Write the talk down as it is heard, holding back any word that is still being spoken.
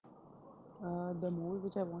The movie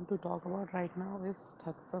which I want to talk about right now is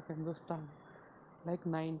Thugs of Hindustan. Like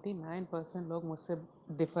 99% लोग मुझसे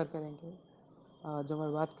differ करेंगे जो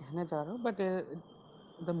मैं बात कहने जा रहा हूँ, but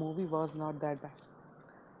the movie was not that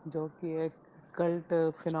bad, जो कि एक कल्ट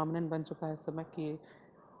फिनोमिनन बन चुका है इस समय कि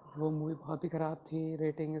वो मूवी बहुत ही ख़राब थी।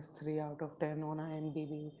 Rating is 3 out of 10 on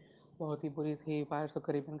IMDb। बहुत ही बुरी थी। पायर्स ऑफ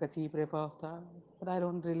करीबन का चीप रेप ऑफ था, but I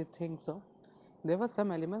don't really think so. There were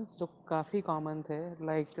some elements जो काफ़ी कॉमन थे,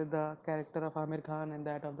 like the character of Aamir Khan and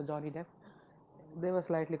that of the Johnny Depp. They were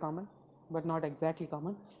slightly common but not exactly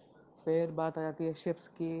common. फिर बात आ जाती है ships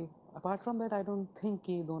की। Apart from that I don't think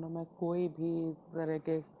कि दोनों में कोई भी तरह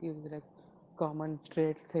के कॉमन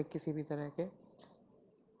ट्रेड्स थे किसी भी तरह के।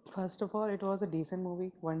 First of all it was a decent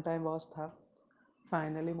movie, one time watch था।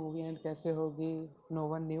 फाइनली मूवी एंड कैसे होगी नो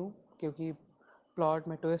वन न्यू, क्योंकि प्लॉट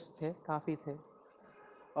में ट्विस्ट थे, काफ़ी थे।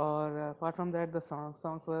 और apart from that the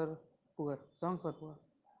songs were poor,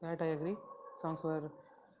 that I agree। songs were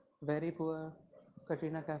very poor।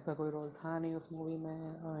 Katrina Kaif का कोई रोल था नहीं उस मूवी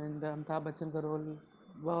में, एंड अमिताभ बच्चन का role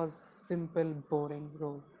was simple boring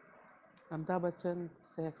role. Amitabh Bachchan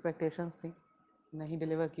से एक्सपेक्टेशंस थी, नहीं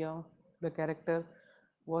डिलीवर किया। The character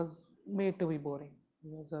was made to be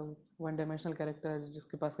boring. Was a one dimensional character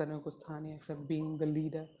जिसके पास करने को कुछ था नहीं accept being the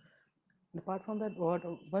leader. Apart from that, what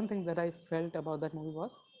one thing that I felt about that movie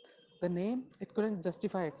was the name. It couldn't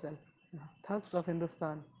justify itself. Thugs of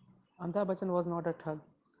Hindustan. Amitabh Bachchan was not a thug.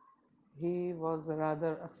 He was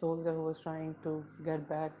rather a soldier who was trying to get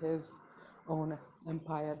back his own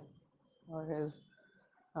empire, or his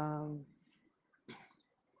um,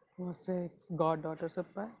 let's say goddaughter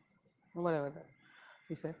supply, whatever that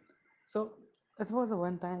you say. So it was a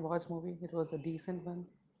one-time watch movie. It was a decent one.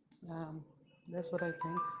 That's what I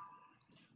think.